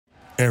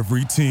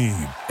Every team,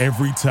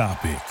 every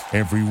topic,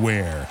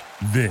 everywhere.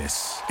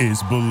 This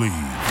is Believe.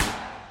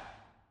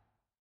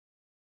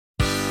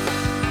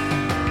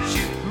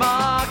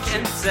 Mark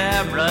and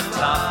Sarah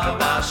talk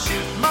about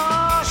shoot.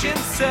 Mark and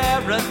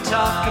Sarah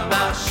talk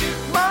about shoot.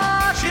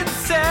 Mark and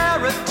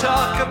Sarah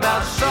talk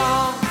about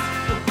songs.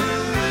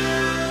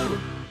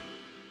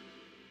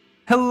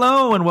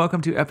 Hello and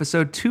welcome to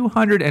episode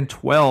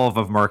 212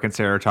 of Mark and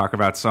Sarah Talk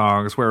About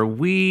Songs, where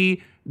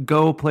we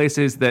go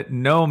places that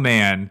no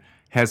man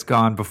has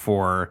gone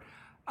before.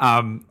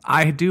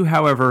 I do,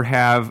 however,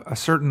 have a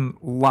certain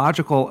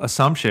logical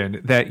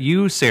assumption that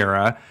you,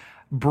 Sarah,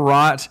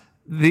 brought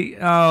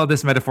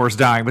this metaphor's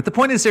dying. But the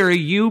point is, Sarah,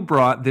 you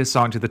brought this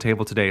song to the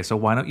table today. So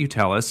why don't you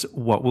tell us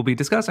what we'll be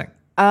discussing?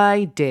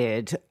 I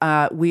did.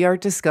 We are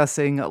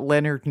discussing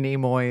Leonard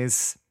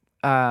Nimoy's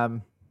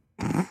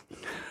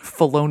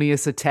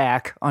felonious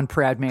attack on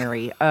Proud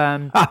Mary.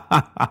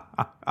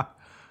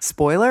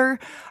 Spoiler.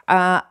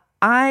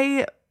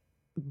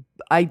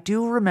 I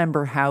do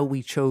remember how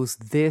we chose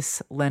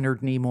this Leonard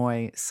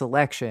Nimoy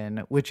selection,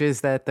 which is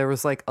that there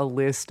was like a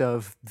list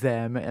of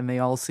them and they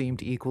all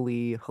seemed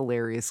equally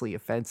hilariously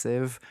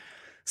offensive.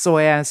 So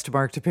I asked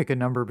Mark to pick a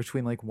number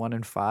between like 1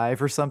 and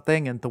 5 or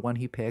something, and the one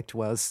he picked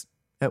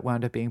it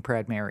wound up being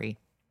Proud Mary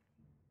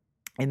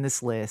in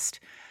this list.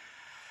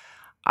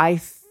 I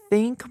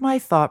think my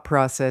thought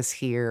process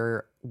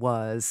here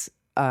was,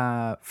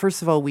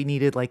 first of all, we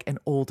needed like an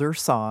older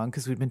song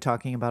because we'd been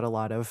talking about a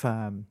lot of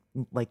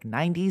like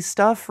 90s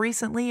stuff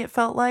recently, it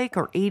felt like,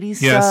 or 80s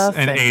stuff. Yes,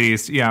 and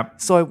 80s, yeah.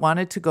 So I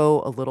wanted to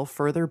go a little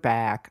further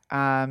back.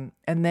 And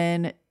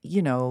then,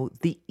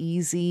 the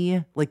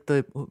easy, like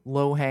the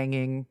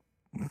low-hanging,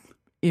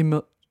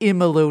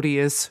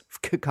 immelodious,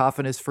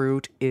 cacophonous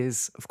fruit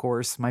is, of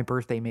course, my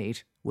birthday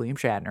mate, William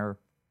Shatner,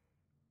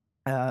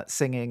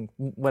 singing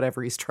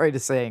whatever he's trying to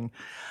sing.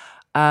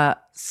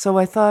 So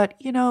I thought,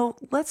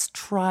 let's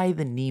try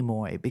the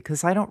Nimoy,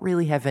 because I don't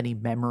really have any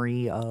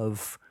memory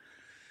of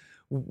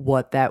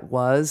what that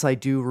was. I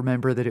do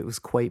remember that it was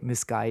quite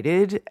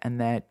misguided and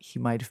that he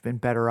might have been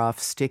better off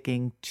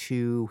sticking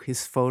to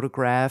his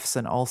photographs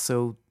and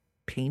also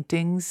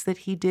paintings that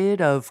he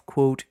did of,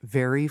 quote,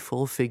 very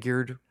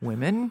full-figured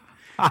women.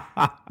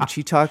 Which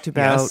he talked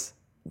about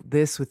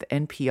this with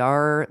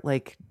NPR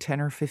like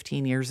 10 or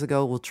 15 years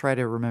ago. We'll try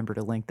to remember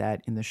to link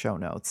that in the show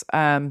notes.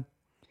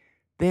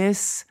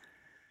 This,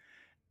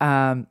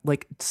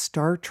 like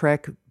Star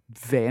Trek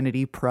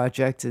vanity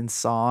project and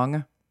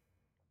song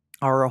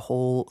are a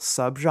whole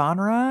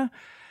subgenre.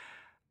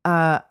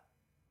 I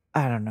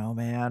don't know,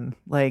 man.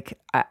 Like,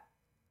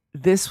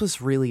 this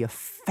was really a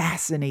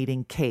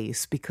fascinating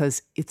case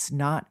because it's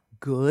not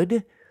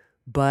good,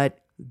 but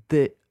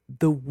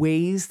the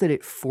ways that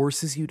it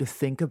forces you to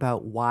think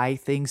about why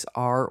things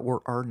are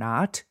or are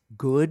not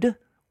good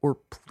or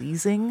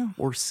pleasing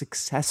or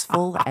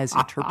successful as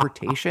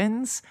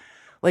interpretations.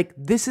 Like,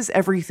 this is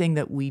everything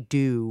that we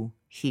do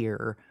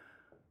here,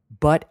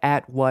 but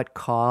at what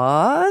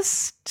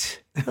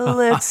cost?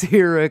 Let's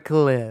hear a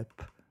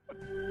clip.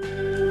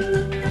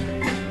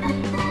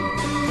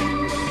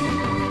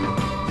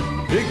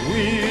 Big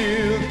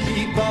wheel,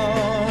 keep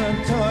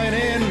on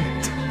turning.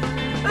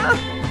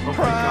 Oh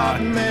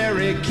Proud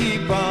Mary,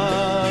 keep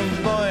on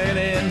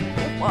pointing.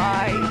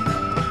 Why?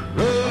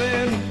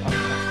 Rolling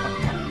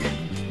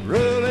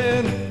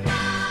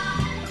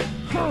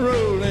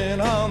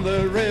on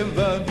the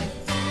river.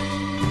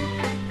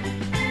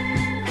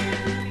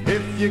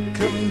 If you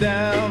come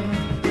down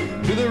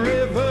to the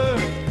river,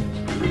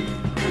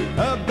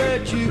 I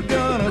bet you're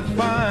gonna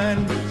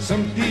find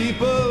some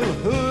people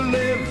who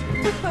live.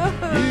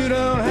 You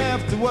don't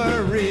have to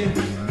worry,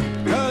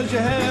 'cause you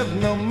have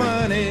no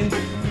money.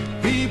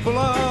 People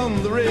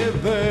on the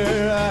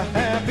river are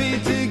happy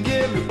to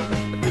give.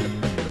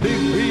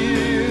 Big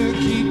wheel,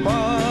 keep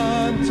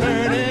on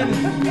turning.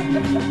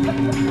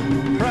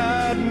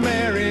 Proud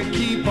Mary,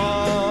 keep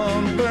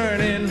on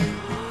burning.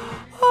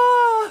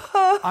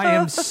 I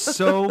am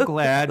so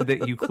glad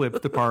that you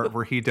clipped the part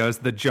where he does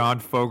the John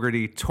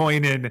Fogerty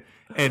Toynin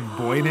and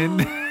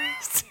Boynin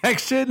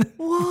section.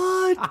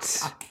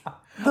 What?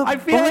 I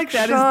feel like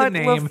that is the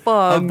name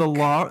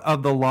Lafunk.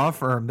 of the law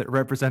firm that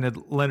represented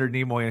Leonard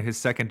Nimoy in his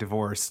second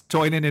divorce.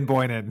 Toynin and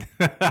Boynin.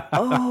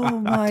 Oh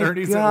my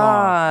Attorneys at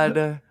law.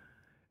 God.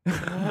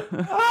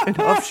 An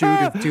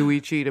offshoot of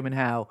Dewey, Cheatham, and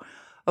Howe.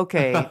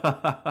 Okay.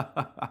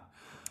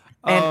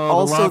 And the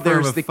also law firm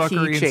there's of the fuckery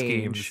key and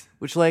change, schemes.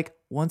 which, like,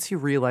 once you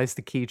realize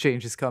the key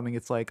change is coming,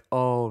 it's like,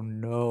 oh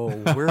no,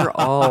 we're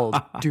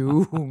all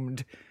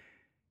doomed.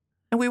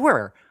 And we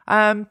were.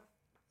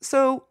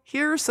 So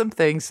here are some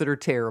things that are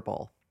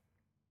terrible.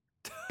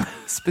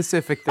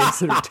 Specific things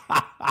that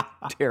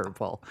are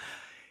terrible.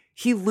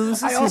 He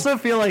loses I also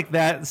feel like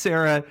that,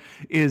 Sarah,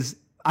 is...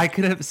 I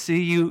could have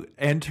see you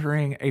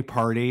entering a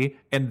party,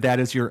 and that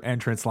is your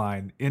entrance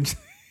line into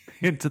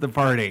the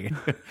party.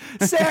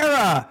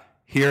 Sarah,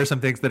 here are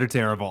some things that are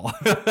terrible.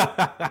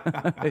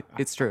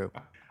 It's true.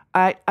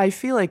 I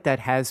feel like that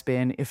has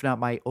been, if not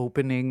my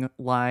opening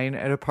line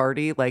at a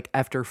party, like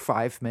after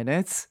 5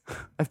 minutes,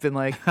 I've been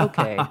like,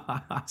 okay,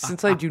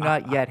 since I do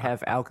not yet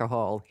have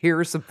alcohol, here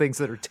are some things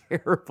that are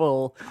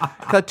terrible.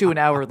 Cut to an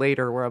hour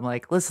later where I'm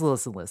like,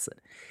 listen.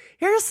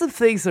 Here are some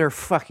things that are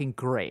fucking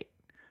great.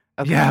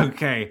 Okay. Yeah,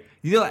 okay.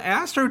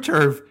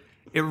 AstroTurf,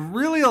 it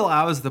really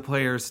allows the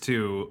players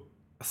to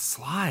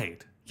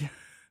slide.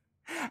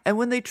 And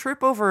when they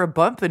trip over a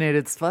bump in it,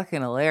 it's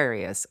fucking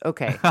hilarious.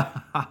 Okay.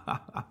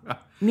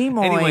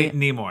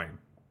 Nimoy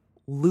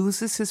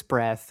loses his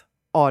breath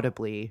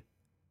audibly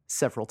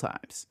several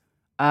times.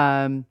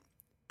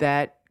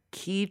 That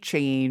key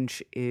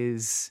change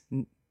is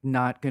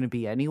not going to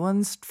be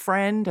anyone's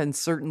friend. And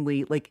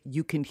certainly, like,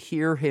 you can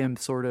hear him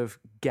sort of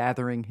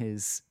gathering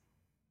his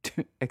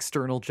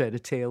external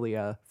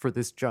genitalia for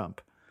this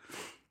jump.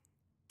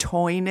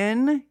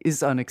 Toinen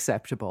is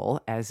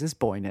unacceptable, as is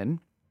Boinen.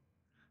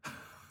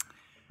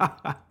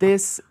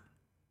 This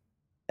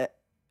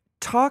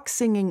talk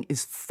singing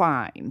is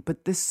fine,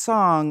 but this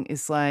song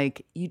is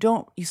like, you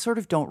sort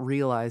of don't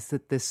realize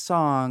that this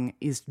song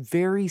is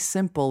very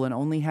simple and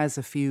only has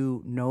a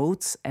few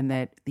notes, and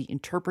that the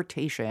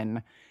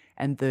interpretation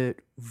and the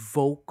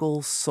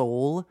vocal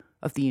soul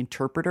of the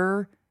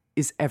interpreter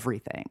is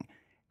everything.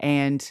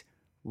 And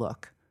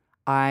look,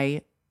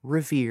 I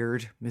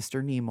revered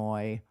Mr.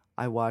 Nimoy.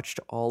 I watched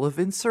all of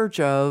In Search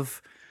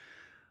of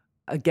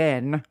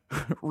again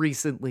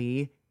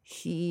recently.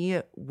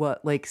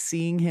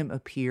 Seeing him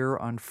appear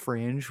on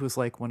Fringe was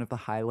like one of the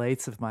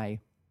highlights of my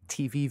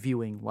TV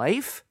viewing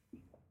life.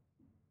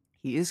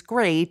 He is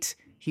great.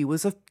 He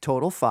was a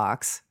total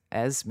fox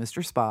as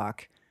Mr.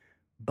 Spock,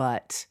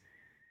 but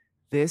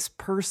this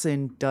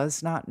person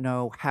does not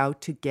know how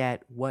to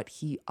get what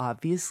he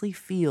obviously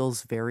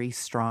feels very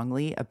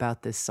strongly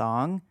about this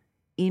song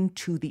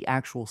into the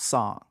actual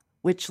song,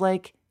 which,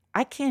 like,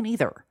 I can't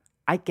either.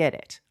 I get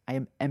it. I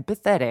am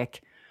empathetic,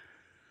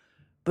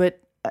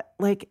 but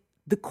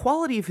the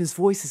quality of his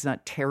voice is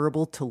not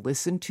terrible to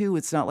listen to.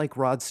 It's not like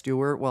Rod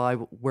Stewart,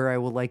 where I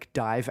will like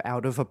dive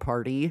out of a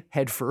party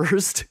head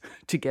first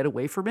to get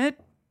away from it.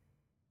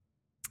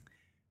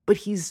 But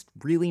he's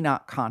really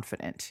not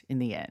confident in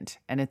the end,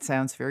 and it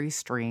sounds very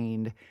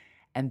strained.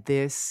 And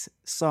this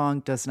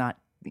song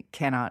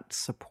cannot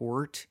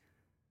support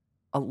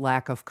a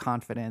lack of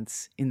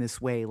confidence in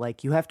this way.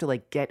 Like, you have to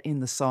like get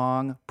in the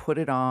song, put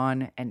it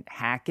on, and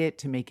hack it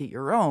to make it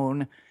your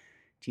own.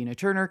 Tina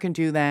Turner can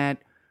do that.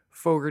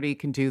 Fogerty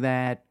can do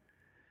that.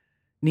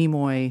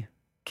 Nimoy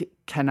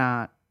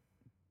cannot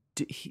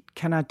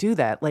do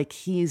that. Like,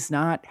 he's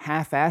not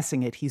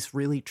half-assing it. He's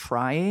really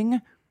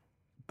trying,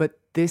 but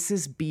this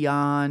is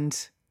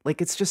beyond,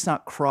 like, it's just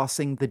not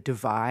crossing the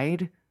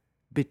divide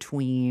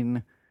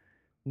between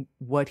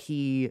what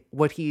he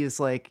is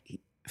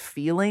like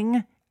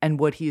feeling and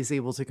what he is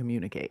able to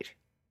communicate.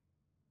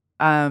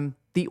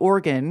 The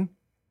organ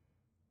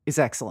is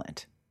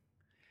excellent.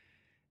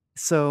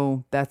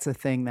 So that's a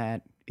thing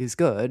that is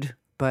good.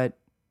 But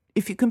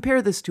if you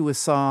compare this to a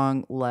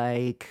song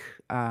like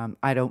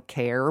I Don't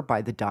Care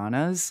by the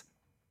Donnas,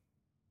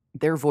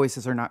 their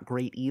voices are not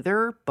great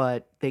either,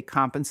 but they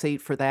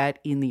compensate for that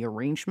in the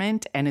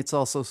arrangement, and it's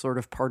also sort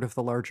of part of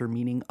the larger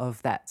meaning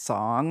of that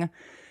song.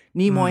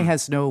 Nimoy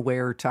has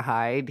nowhere to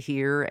hide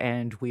here,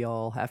 and we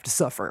all have to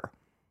suffer.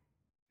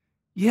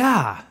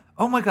 Yeah.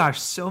 Oh my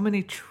gosh, so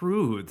many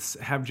truths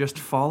have just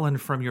fallen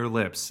from your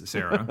lips,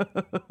 Sarah.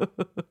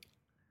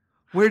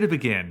 Where to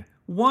begin?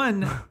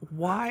 One,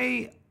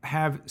 why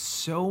have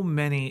so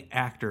many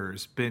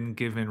actors been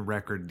given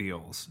record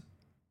deals?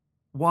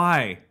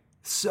 Why?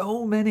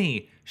 So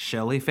many.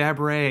 Shelley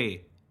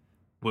Fabares,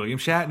 William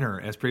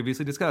Shatner, as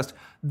previously discussed.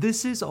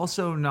 This is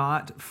also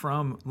not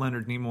from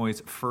Leonard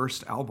Nimoy's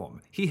first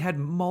album. He had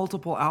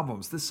multiple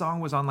albums. This song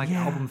was on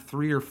album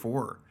 3 or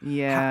 4.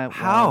 Yeah.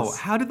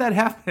 How did that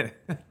happen?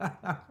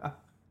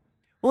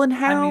 Well,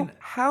 and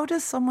how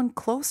does someone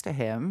close to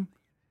him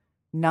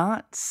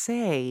not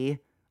say,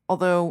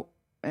 although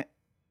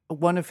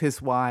one of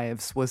his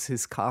wives was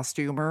his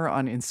costumer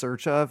on In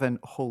Search of, and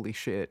holy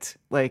shit,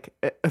 like,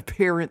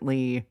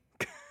 apparently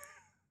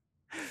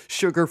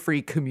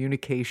sugar-free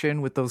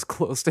communication with those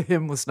close to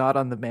him was not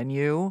on the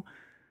menu.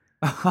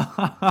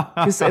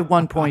 Because at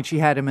one point she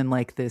had him in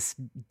like this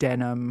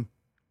denim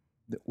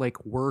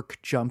like work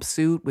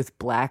jumpsuit with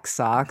black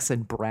socks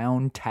and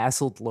brown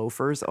tasseled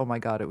loafers. Oh my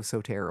God, it was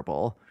so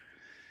terrible.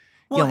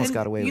 He almost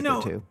got away with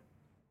it too.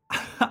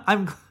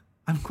 I'm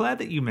glad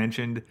that you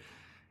mentioned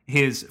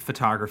his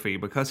photography,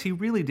 because he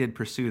really did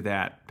pursue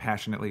that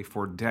passionately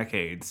for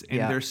decades.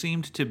 And there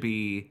seemed to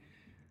be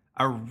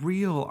a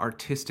real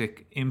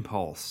artistic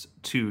impulse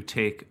to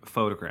take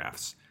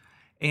photographs.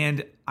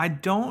 And I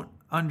don't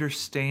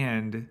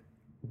understand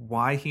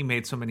why he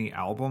made so many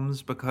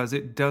albums, because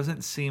it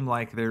doesn't seem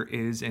like there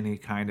is any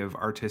kind of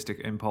artistic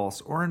impulse,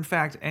 or in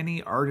fact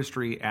any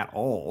artistry at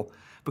all.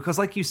 Because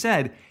like you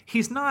said,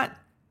 he's not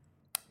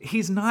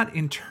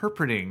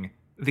interpreting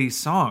these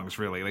songs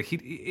really. Like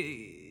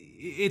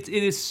it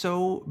is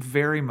so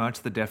very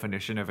much the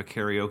definition of a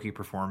karaoke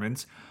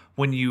performance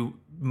when you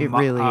it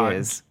really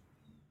is.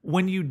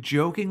 when you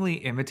jokingly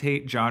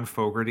imitate John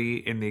Fogerty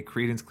in the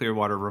Creedence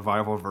Clearwater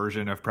Revival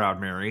version of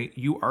Proud Mary,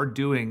 you are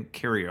doing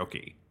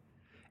karaoke.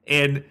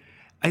 And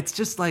it's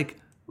just like,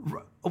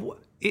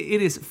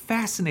 it is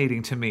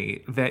fascinating to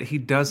me that he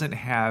doesn't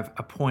have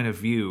a point of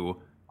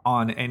view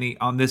on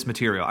this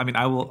material. I mean,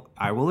 I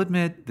will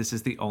admit this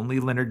is the only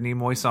Leonard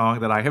Nimoy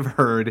song that I have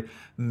heard.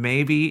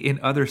 Maybe in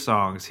other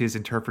songs his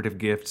interpretive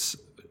gifts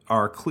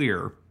are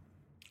clear,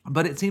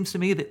 but it seems to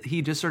me that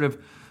he just sort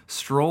of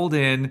strolled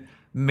in,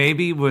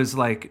 maybe was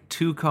like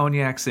 2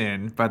 cognacs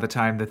in by the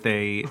time that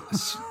they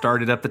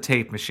started up the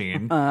tape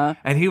machine,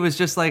 and he was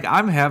just like,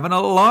 I'm having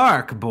a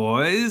lark,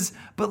 boys.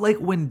 But like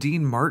when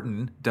Dean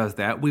Martin does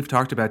that, we've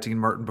talked about Dean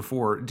Martin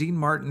before, Dean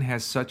Martin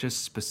has such a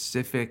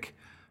specific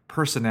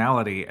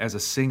personality as a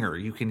singer.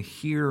 You can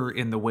hear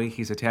in the way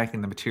he's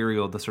attacking the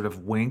material the sort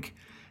of wink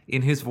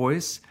in his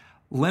voice.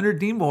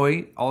 Leonard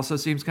Nimoy also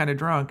seems kind of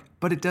drunk,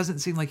 but it doesn't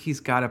seem like he's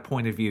got a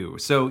point of view.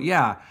 So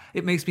yeah,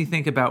 it makes me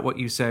think about what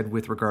you said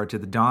with regard to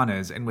the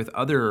Donnas and with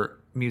other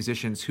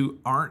musicians who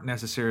aren't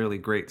necessarily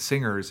great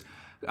singers.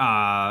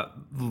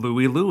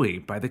 Louie Louie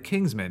by the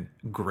Kingsmen,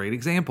 great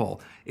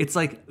example. It's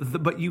like,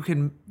 but you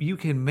can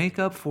make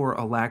up for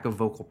a lack of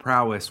vocal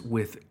prowess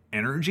with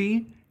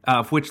energy,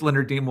 of which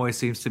Leonard Nimoy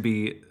seems to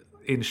be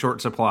in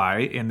short supply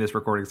in this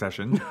recording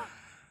session.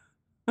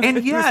 And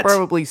yet, he was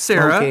probably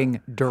Sarah, smoking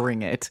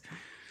during it.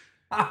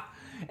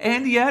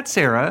 And yet,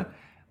 Sarah,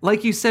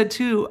 like you said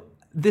too,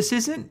 this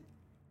isn't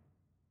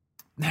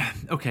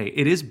okay.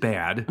 It is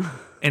bad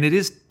and it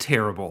is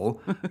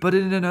terrible, but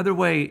in another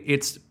way,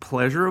 it's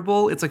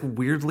pleasurable. It's like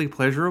weirdly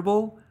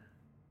pleasurable.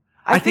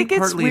 I think it's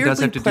partly weirdly it does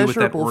have to do with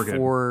that pleasurable organ.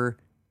 for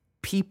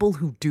people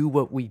who do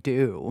what we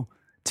do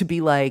to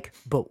be like,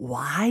 but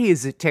why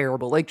is it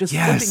terrible? Like just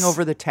Yes. flipping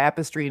over the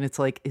tapestry and it's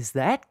like, is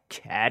that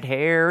cat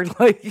hair?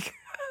 Like,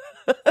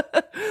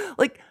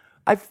 like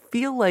I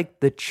feel like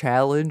the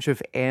challenge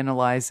of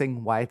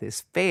analyzing why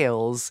this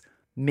fails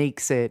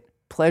makes it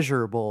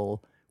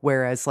pleasurable,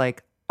 whereas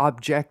like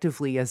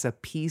objectively as a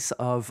piece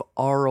of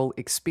aural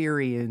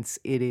experience,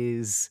 it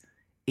is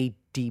a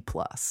D+.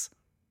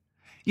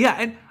 Yeah,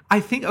 and I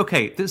think,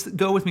 okay,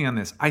 go with me on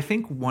this. I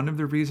think one of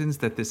the reasons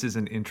that this is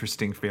an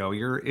interesting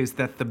failure is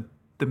that the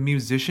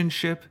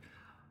musicianship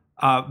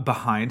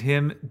behind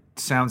him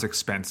sounds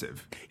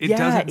expensive. It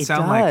doesn't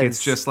sound like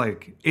it's just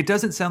like, it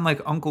doesn't sound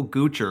like Uncle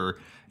Goocher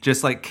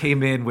just like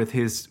came in with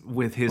his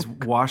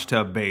wash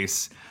tub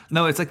bass.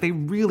 No, it's like they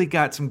really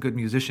got some good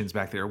musicians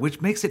back there, which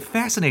makes it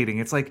fascinating.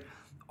 It's like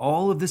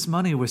all of this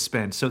money was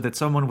spent so that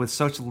someone with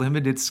such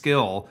limited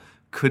skill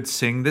could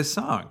sing this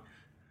song.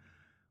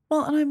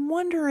 Well, and I'm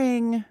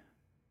wondering,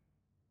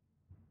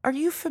 are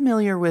you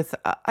familiar with,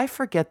 I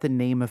forget the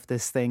name of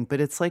this thing, but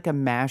it's like a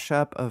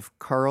mashup of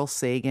Carl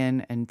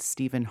Sagan and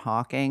Stephen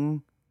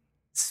Hawking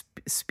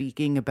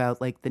speaking about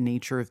like the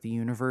nature of the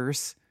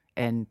universe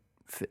and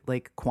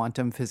like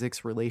quantum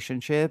physics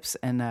relationships.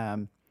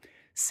 And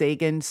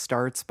Sagan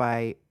starts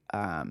by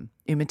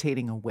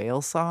imitating a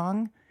whale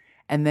song,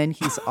 and then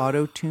he's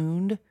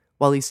auto-tuned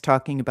while he's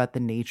talking about the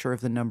nature of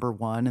the number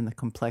one and the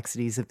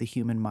complexities of the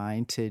human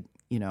mind to,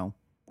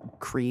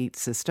 create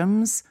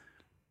systems.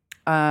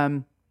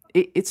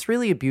 It's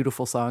really a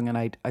beautiful song, and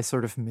I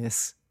sort of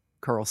miss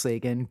Carl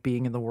Sagan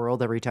being in the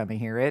world every time I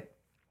hear it.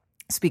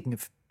 Speaking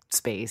of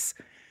space.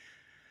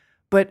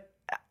 But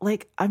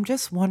like I'm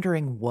just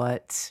wondering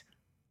what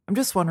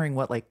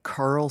like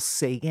Carl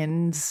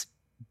Sagan's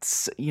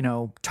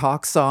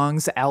talk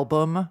songs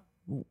album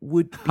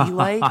would be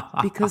like,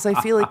 because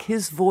I feel like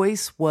his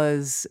voice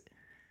was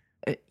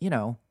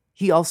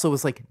he also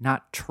was like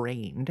not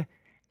trained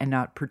and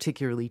not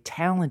particularly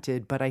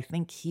talented, but I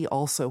think he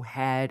also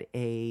had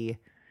a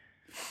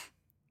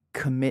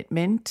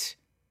commitment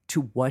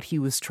to what he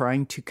was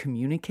trying to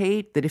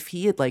communicate, that if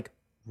he had like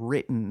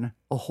written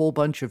a whole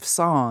bunch of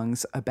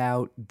songs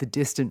about the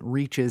distant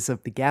reaches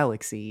of the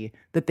galaxy,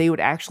 that they would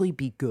actually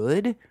be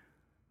good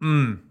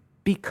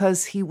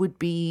because he would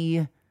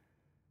be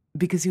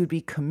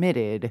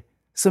committed.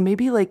 So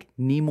maybe like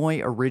Nimoy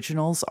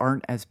originals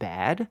aren't as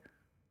bad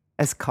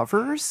as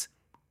covers.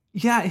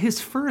 Yeah, his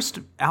first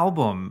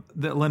album,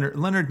 Leonard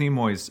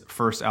Nimoy's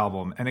first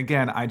album, and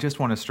again, I just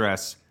want to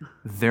stress,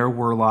 there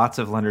were lots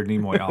of Leonard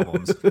Nimoy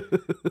albums.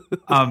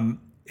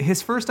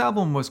 His first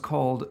album was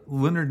called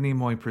Leonard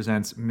Nimoy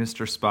Presents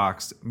Mr.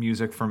 Spock's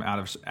Music from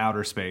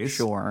Outer Space.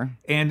 Sure.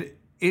 And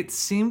it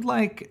seemed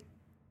like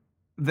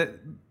that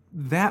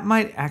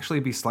might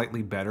actually be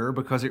slightly better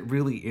because it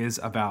really is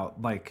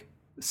about like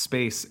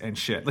space and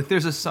shit. Like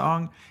there's a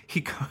song,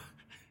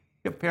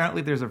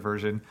 apparently there's a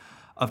version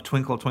of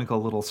Twinkle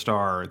Twinkle Little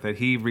Star that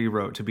he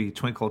rewrote to be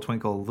Twinkle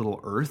Twinkle Little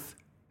Earth.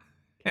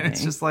 And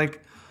it's just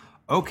like,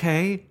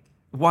 okay,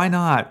 why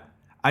not?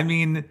 I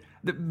mean,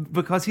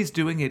 because he's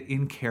doing it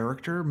in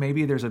character,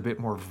 maybe there's a bit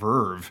more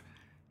verve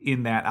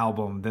in that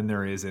album than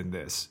there is in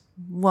this.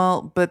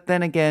 Well, but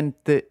then again,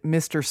 the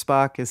Mr.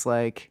 Spock is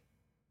like,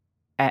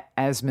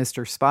 as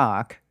Mr.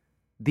 Spock,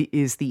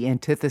 is the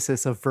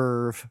antithesis of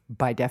verve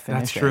by definition.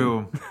 That's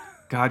true.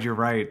 God, you're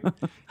right.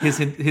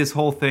 His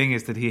whole thing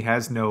is that he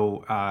has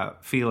no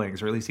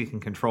feelings, or at least he can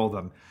control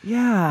them.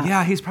 Yeah.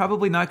 Yeah, he's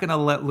probably not going to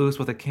let loose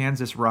with a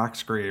Kansas rock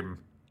scream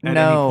at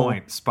No. any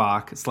point,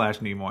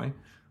 Spock/Nimoy.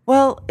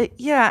 Well,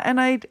 yeah, and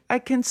I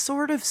can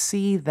sort of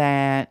see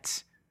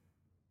that,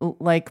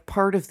 like,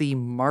 part of the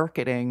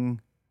marketing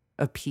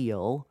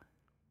appeal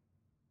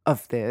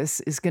of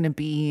this is going to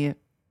be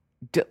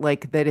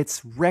like that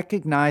it's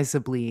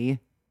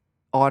recognizably,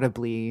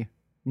 audibly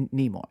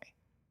Nimoy,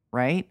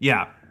 right?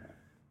 Yeah.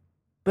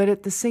 But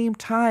at the same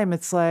time,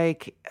 it's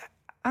like,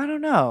 I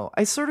don't know.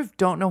 I sort of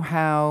don't know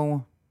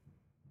how.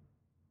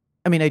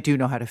 I mean, I do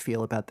know how to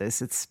feel about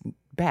this. It's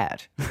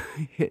bad.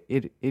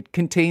 It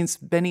contains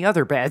many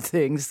other bad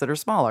things that are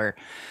smaller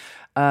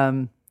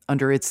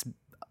under its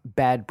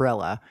bad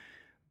brella.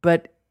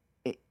 But,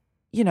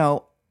 you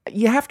know,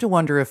 you have to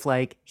wonder if,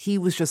 like, he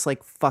was just,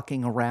 like,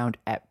 fucking around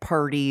at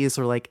parties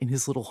or, like, in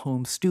his little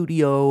home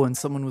studio and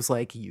someone was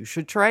like, you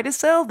should try to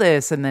sell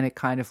this. And then it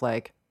kind of,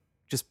 like,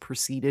 just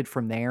proceeded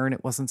from there, and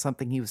it wasn't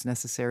something he was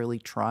necessarily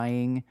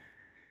trying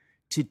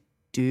to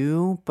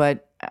do.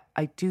 But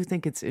I do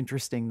think it's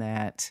interesting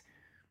that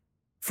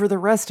for the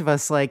rest of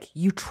us, like,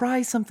 you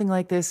try something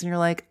like this and you're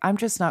like, I'm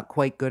just not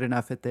quite good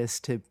enough at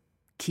this to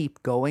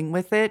keep going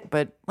with it,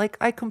 but, like,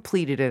 I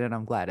completed it and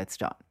I'm glad it's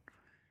done.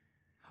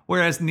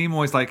 Whereas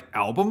Nimoy's like,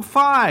 album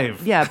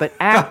 5. Yeah, but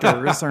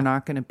actors are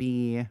not going to,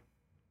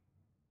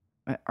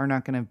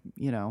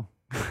 you know,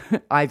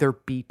 either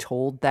be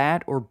told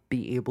that or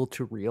be able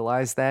to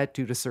realize that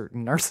due to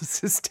certain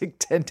narcissistic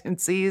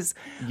tendencies.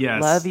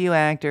 Yes. Love you,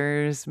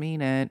 actors.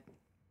 Mean it.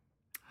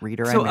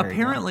 Reader, So I married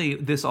apparently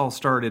this all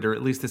started, or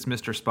at least this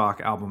Mr. Spock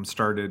album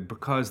started,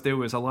 because there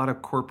was a lot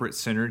of corporate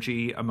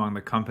synergy among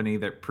the company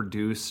that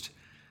produced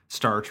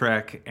Star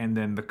Trek and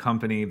then the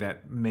company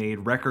that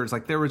made records.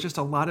 Like, there was just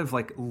a lot of,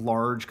 like,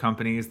 large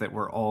companies that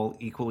were all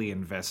equally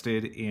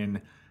invested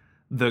in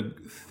the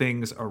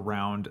things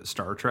around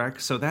Star Trek.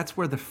 So that's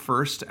where the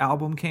first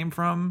album came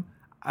from,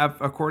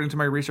 according to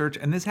my research.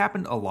 And this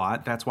happened a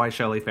lot. That's why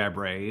Shelley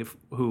Fabares,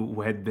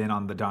 who had been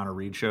on the Donna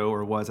Reed show,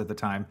 or was at the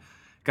time,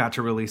 got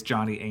to release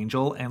Johnny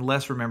Angel. And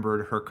less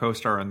remembered, her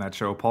co-star on that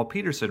show, Paul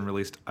Peterson,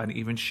 released an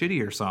even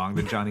shittier song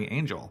than Johnny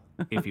Angel,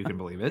 if you can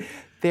believe it.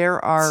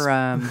 There are,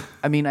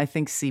 I mean, I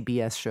think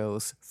CBS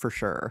shows for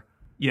sure.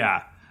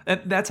 Yeah. And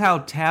that's how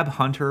Tab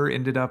Hunter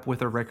ended up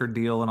with a record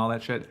deal and all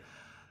that shit.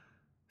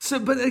 So,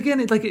 but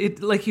again,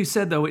 like you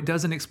said, though, it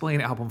doesn't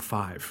explain album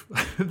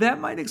 5. That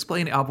might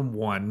explain album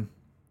 1.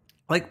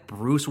 Like,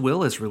 Bruce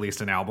Willis released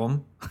an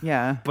album.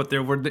 Yeah. But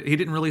he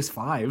didn't release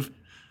 5.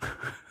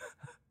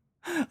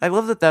 I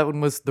love that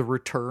one was the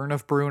return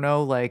of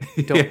Bruno. Like,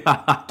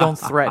 don't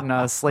threaten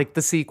us. Like,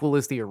 the sequel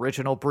is the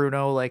original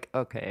Bruno. Like,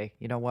 okay,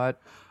 you know what?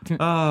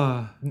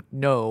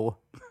 No.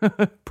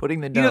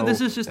 Putting the no this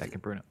is just back in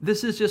Bruno.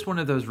 This is just one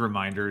of those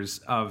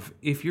reminders of,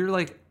 if you're,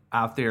 like,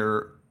 out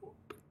there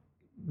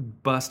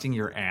busting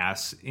your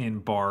ass in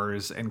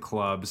bars and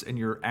clubs and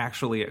you're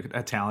actually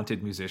a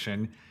talented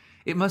musician,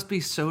 it must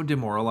be so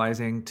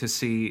demoralizing to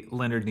see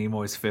Leonard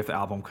Nimoy's 5th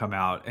album come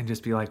out and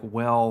just be like,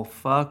 well,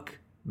 fuck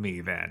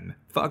me then.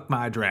 Fuck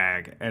my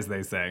drag, as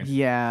they say.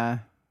 Yeah.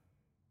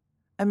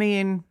 I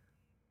mean,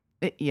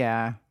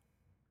 yeah.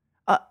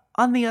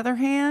 On the other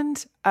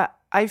hand,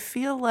 I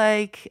feel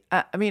like,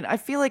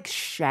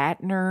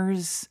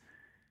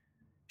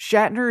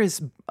 Shatner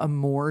is a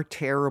more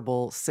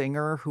terrible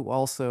singer who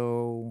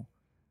also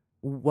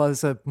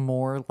was a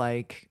more,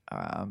 like,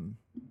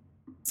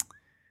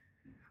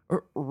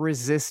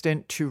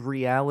 resistant to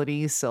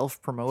reality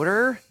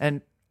self-promoter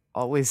and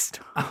always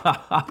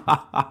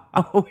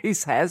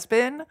has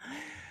been.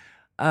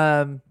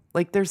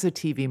 Like, there's a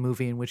TV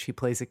movie in which he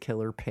plays a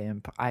killer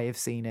pimp. I have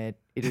seen it.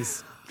 It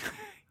is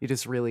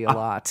really a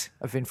lot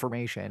of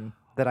information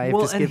that I have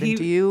just given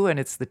to you, and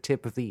it's the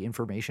tip of the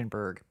information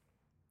berg.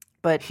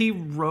 But he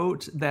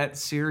wrote that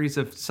series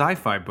of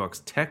sci-fi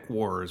books, Tech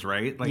Wars,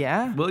 right? Like,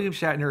 yeah. William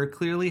Shatner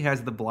clearly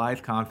has the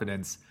blithe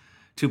confidence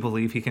to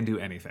believe he can do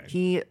anything.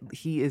 He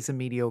is a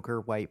mediocre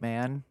white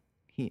man.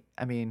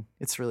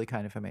 It's really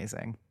kind of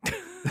amazing.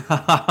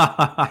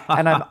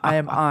 And I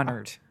am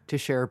honored to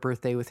share a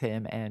birthday with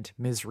him and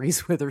Ms.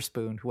 Reese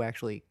Witherspoon, who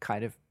actually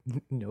kind of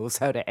knows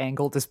how to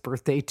angle this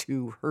birthday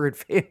to her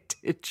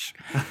advantage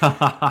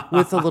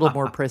with a little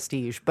more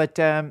prestige. But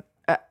Shatner's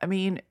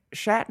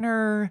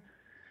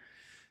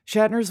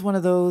one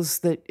of those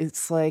that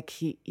it's like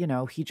he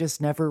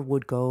just never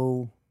would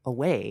go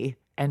away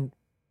and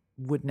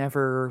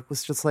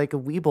was just like a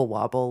weeble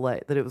wobble,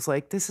 like that. It was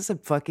like, this is a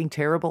fucking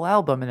terrible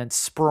album, and then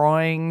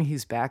sproing,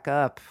 he's back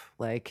up,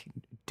 like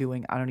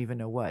doing, I don't even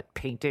know what,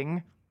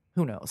 painting,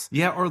 who knows?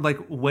 Yeah, or like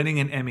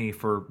winning an Emmy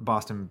for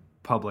Boston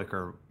Public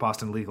or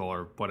Boston Legal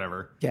or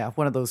whatever. Yeah,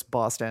 one of those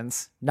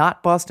Bostons,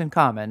 not Boston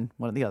Common,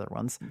 one of the other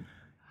ones.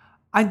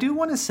 I do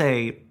want to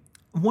say,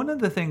 one of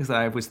the things that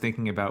I was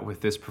thinking about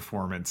with this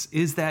performance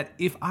is that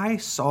if I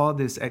saw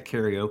this at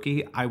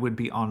karaoke, I would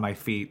be on my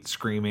feet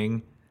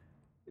screaming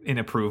in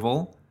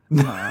approval.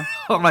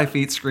 On my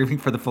feet screaming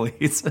for the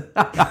police.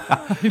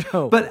 I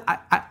know. But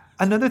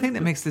another thing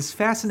that makes this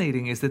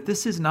fascinating is that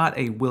this is not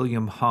a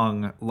William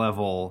Hung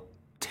level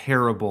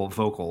terrible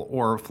vocal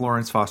or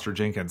Florence Foster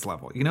Jenkins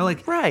level. You know,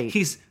 like Right.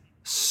 he's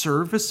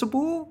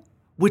serviceable,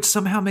 which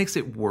somehow makes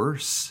it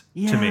worse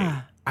to me.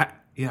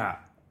 Yeah.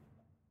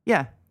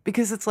 Yeah,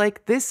 because it's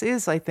like, this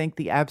is, I think,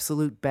 the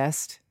absolute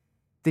best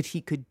that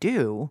he could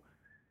do.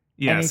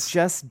 Yes. And it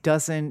just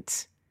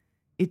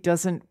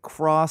doesn't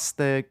cross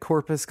the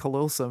corpus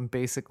callosum,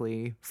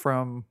 basically,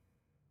 from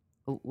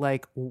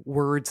like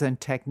words and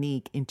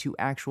technique into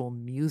actual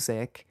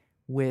music,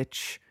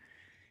 which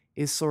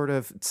is sort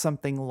of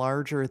something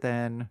larger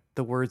than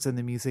the words and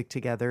the music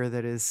together,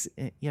 that is,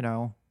 you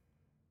know,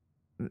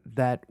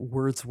 that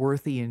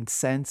Wordsworthian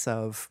sense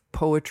of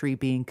poetry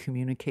being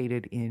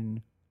communicated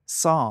in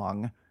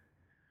song,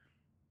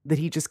 that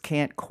he just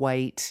can't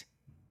quite,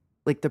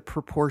 like, the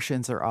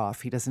proportions are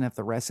off. He doesn't have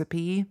the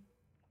recipe.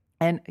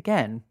 And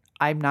again,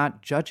 I'm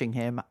not judging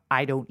him.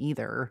 I don't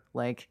either.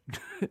 Like,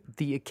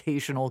 the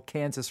occasional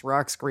Kansas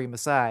rock scream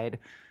aside,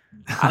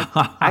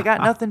 I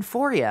got nothing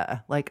for you.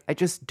 Like, I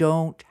just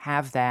don't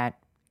have that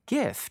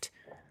gift.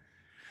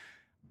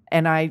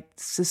 And I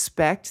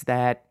suspect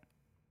that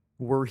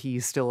were he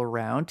still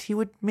around, he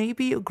would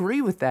maybe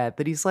agree with that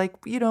he's like,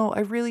 you know, I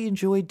really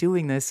enjoy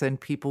doing this and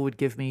people would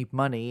give me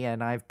money,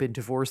 and I've been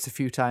divorced a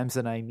few times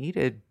and I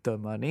needed the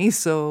money.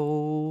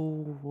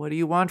 So what do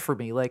you want from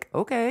me? Like,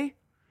 okay.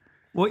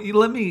 Well,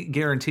 let me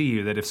guarantee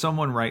you that if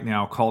someone right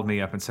now called me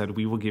up and said,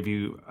 we will give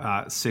you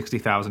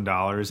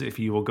 $60,000 if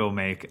you will go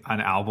make an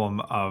album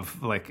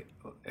of like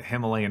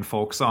Himalayan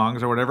folk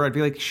songs or whatever, I'd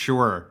be like,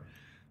 sure.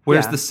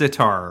 Where's the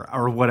sitar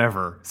or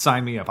whatever?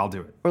 Sign me up. I'll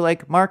do it. Or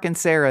like Mark and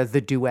Sarah, the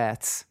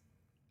duets.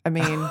 I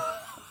mean,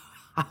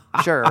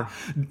 sure.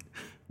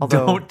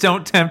 Although,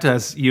 don't tempt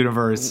us,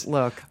 universe.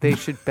 Look, they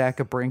should back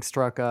a Brinks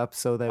truck up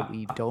so that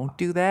we don't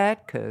do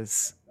that,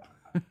 because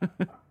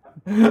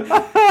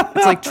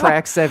it's like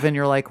track 7.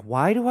 You're like,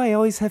 why do I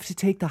always have to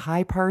take the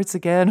high parts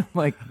again? I'm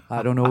like,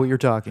 I don't know what you're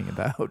talking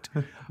about.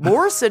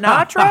 More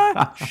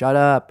Sinatra? Shut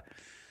up.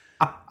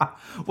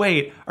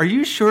 Wait, are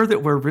you sure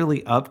that we're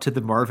really up to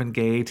the Marvin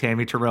Gaye,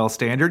 Tammy Terrell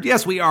standard?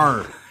 Yes, we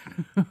are.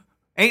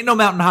 Ain't no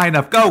mountain high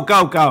enough. Go,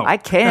 go, go. I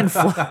can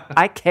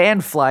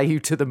fly you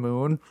to the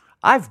moon.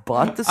 I've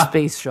bought the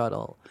space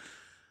shuttle.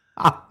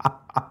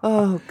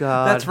 Oh,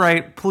 God. That's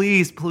right.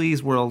 Please,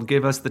 please, world,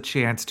 give us the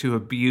chance to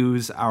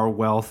abuse our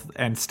wealth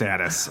and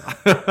status.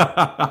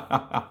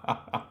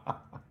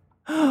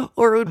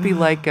 Or it would be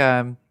like,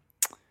 I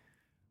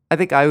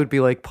think I would be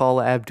like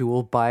Paula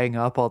Abdul, buying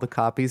up all the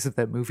copies of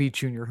that movie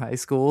Junior High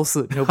School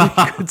so that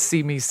nobody could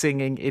see me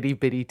singing Itty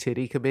Bitty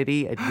Titty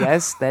Committee. And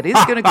yes, that is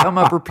going to come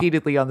up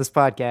repeatedly on this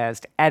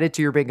podcast. Add it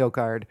to your bingo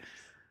card.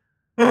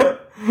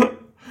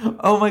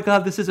 Oh my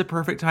God, this is a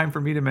perfect time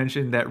for me to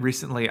mention that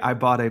recently I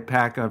bought a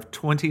pack of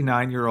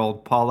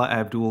 29-year-old Paula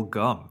Abdul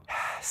gum.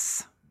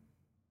 Yes.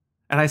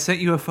 And I sent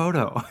you a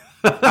photo.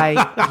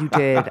 You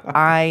did.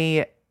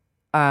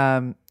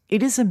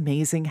 It is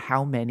amazing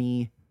how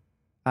many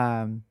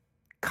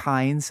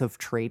kinds of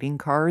trading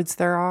cards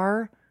there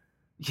are.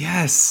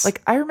 Yes.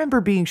 Like, I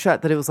remember being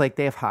shocked that it was like,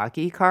 they have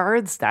hockey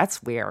cards.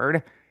 That's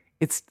weird.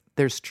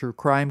 There's true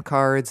crime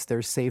cards.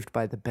 There's Saved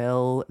by the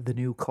Bell, the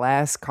new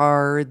class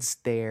cards.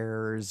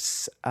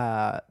 There's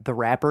the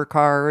rapper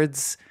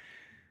cards.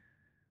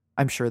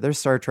 I'm sure there's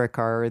Star Trek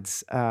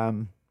cards.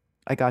 I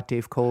got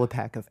Dave Cole a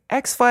pack of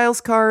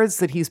X-Files cards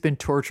that he's been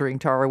torturing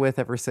Tara with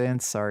ever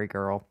since. Sorry,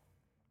 girl.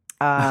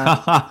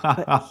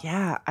 But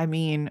yeah, I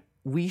mean,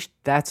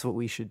 that's what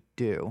we should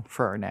do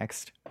for our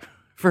next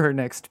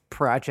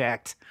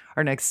project.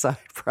 Our next side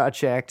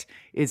project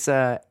is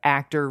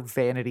actor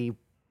vanity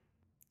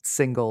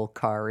single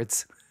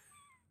cards.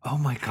 Oh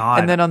my God.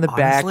 And then on the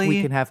back Honestly?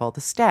 we can have all the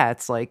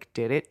stats, like,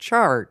 did it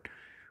chart?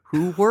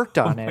 Who worked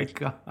on Oh my it?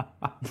 God.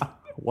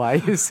 Why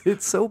is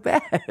it so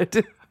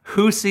bad?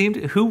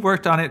 Who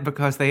worked on it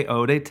because they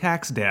owed a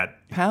tax debt?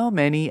 How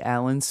many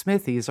Alan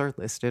Smithies are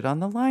listed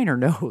on the liner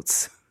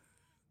notes?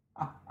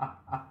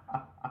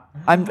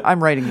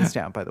 I'm writing this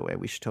down, by the way.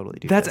 We should totally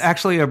do That's this.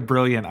 actually a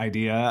brilliant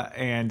idea.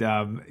 And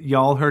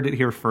y'all heard it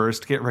here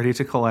first. Get ready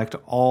to collect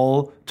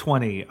all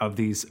 20 of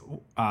these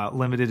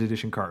limited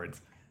edition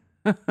cards.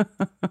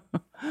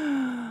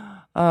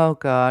 Oh,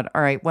 God.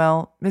 All right.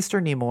 Well,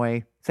 Mr.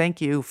 Nimoy,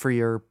 thank you for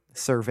your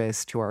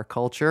service to our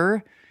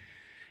culture.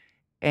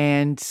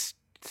 And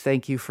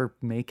thank you for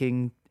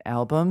making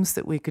albums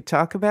that we could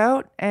talk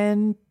about.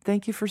 And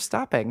thank you for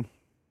stopping.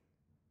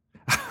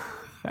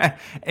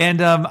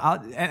 And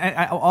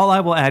all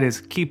I will add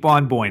is keep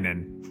on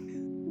boining.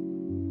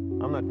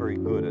 I'm not very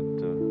good at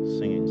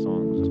singing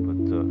songs, but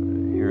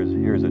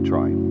here's a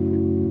try.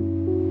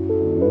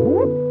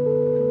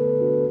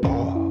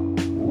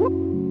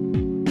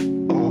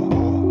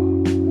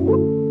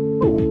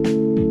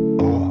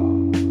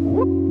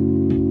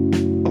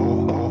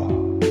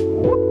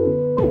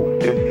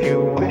 If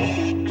you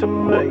wish to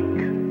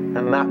make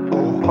an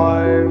apple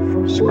pie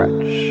from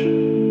scratch,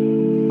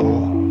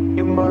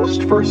 you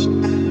must first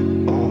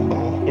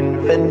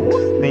invent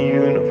the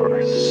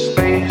universe.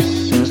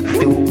 Space is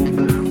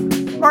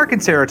filled. All Mark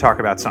and Sarah Talk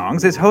About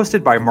Songs is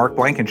hosted by Mark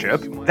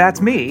Blankenship,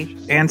 that's me,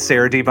 and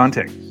Sarah D.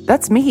 Bunting.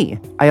 That's me.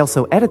 I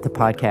also edit the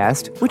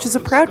podcast, which is a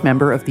proud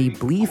member of the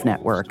Believe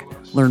Network.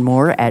 Learn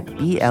more at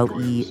BLEAV.com.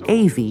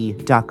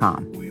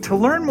 To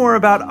learn more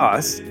about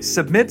us,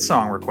 submit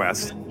song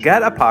requests,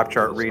 get a pop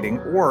chart reading,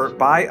 or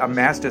buy a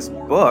Mastis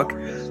book,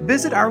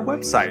 visit our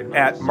website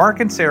at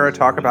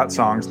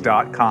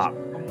markandsarahtalkaboutsongs.com.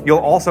 You'll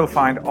also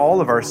find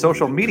all of our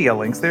social media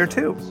links there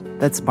too.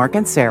 That's Mark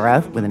and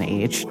Sarah, with an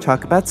H,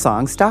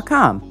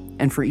 talkaboutsongs.com.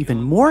 And for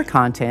even more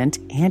content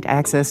and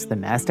access to the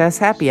Mastas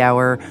Happy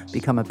Hour,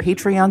 become a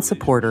Patreon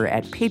supporter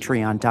at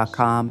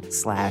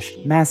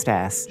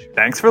patreon.com/Mastas.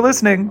 Thanks for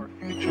listening.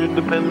 The future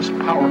depends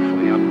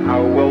powerfully on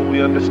how well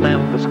we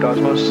understand this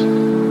cosmos,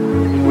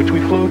 in which we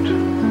float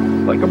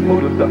like a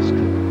mote of dust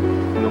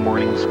in the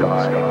morning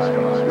sky.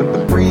 But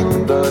the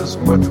brain does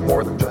much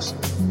more than just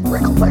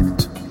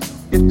recollect.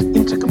 It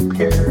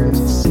intercompares,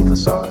 it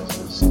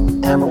synthesizes,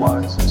 it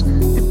analyzes,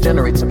 it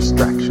generates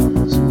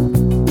abstractions.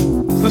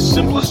 The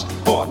simplest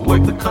thought,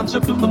 like the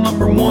concept of the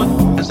number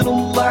one, has an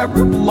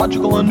elaborate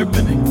logical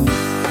underpinning.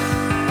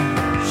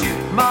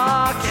 Shoot,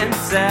 Mark and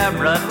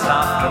Sarah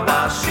talk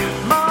about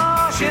shoot.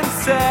 Mark and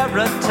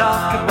Sarah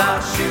talk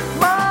about shoot.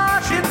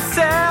 Mark and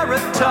Sarah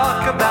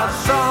talk about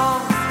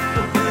songs.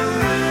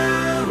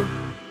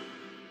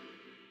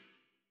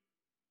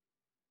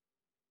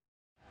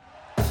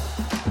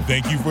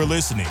 Thank you for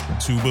listening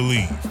to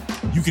Believe.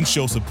 You can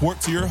show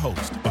support to your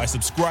host by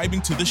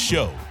subscribing to the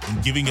show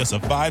and giving us a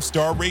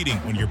 5-star rating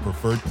on your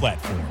preferred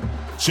platform.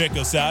 Check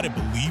us out at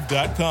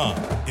Believe.com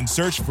and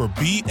search for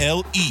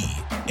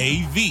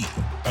BLEAV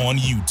on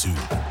YouTube.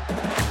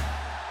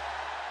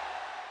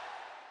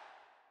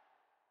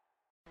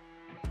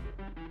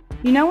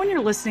 You know when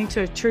you're listening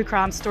to a true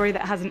crime story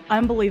that has an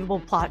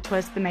unbelievable plot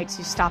twist that makes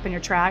you stop in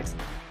your tracks?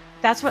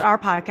 That's what our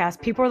podcast,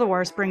 People Are the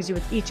Worst, brings you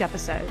with each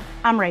episode.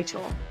 I'm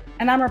Rachel.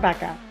 And I'm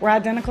Rebecca. We're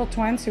identical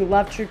twins who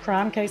love true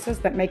crime cases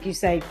that make you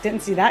say,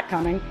 didn't see that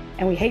coming,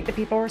 and we hate the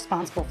people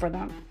responsible for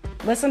them.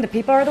 Listen to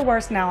People Are the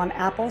Worst now on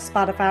Apple,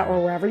 Spotify,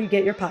 or wherever you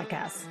get your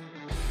podcasts.